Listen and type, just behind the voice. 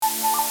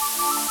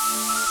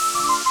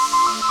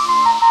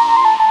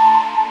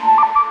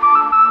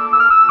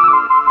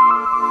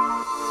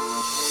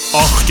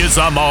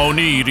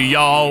زمانی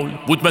ریال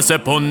بود مثل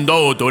پوند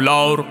و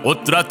دلار،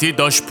 قدرتی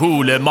داشت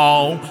پول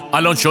ما،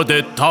 الان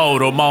شده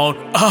تار و مار.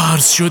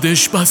 ارز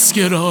شدش بس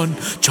گران،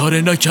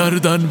 چاره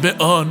نکردن به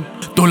آن،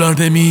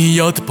 دلار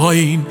نمیاد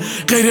پایین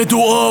غیر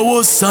دعا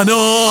و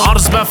ثنا.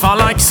 ارز به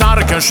فلک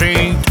سر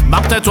کشید،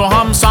 وقت تو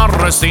هم سر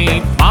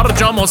رسید،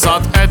 برجام و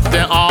صد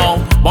ادعا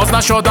باز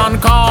نشدن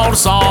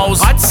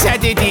کارساز. حادثه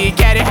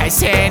دیگر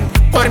حسین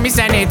پر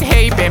میزنید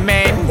هی به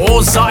من،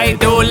 اوضاع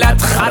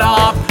دولت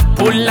خراب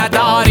پول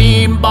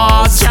نداریم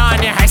باز. جان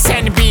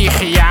حسین بی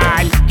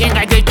خیال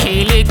اینقدر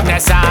کلید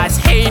نساز،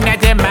 هی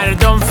نده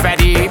مردم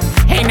فریب،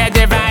 هی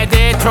نده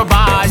وعده تو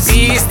باز.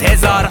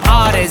 20,000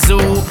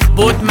 آرزو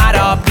بود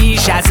مرا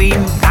بیش از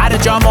این،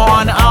 برجام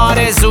آن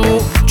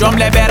آرزو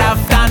جمله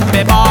برفتن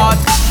به باد.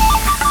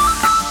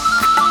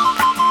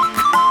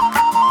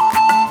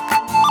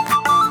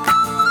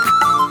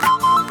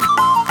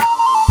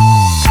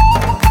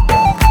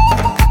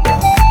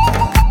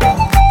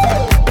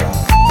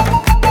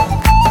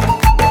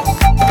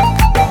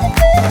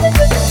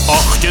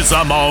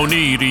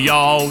 زمانی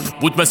ریال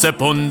بود مثل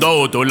پوند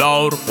و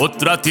دلار،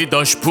 قدرتی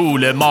داشت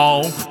پول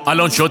ما،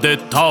 الان شده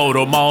تار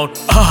و مار.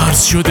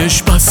 ارز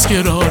شدش بس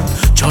گران،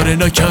 چاره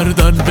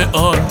نکردن به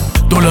آن،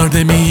 دلار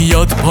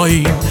نمیاد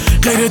پایین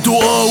غیر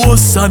دعا و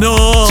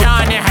ثنا.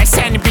 جان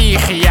حسین بی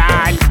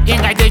خیال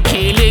اینقدر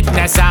کلید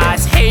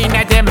نساز، هی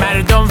نده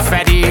مردم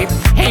فریب،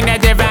 هی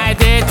نده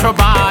وعده تو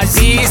باز.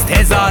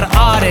 20,000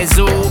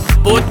 آرزو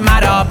بود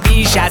مرا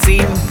بیش از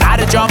این،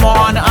 برجام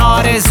آن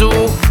آرزو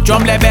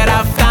جمله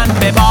برفتن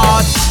به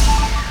باد.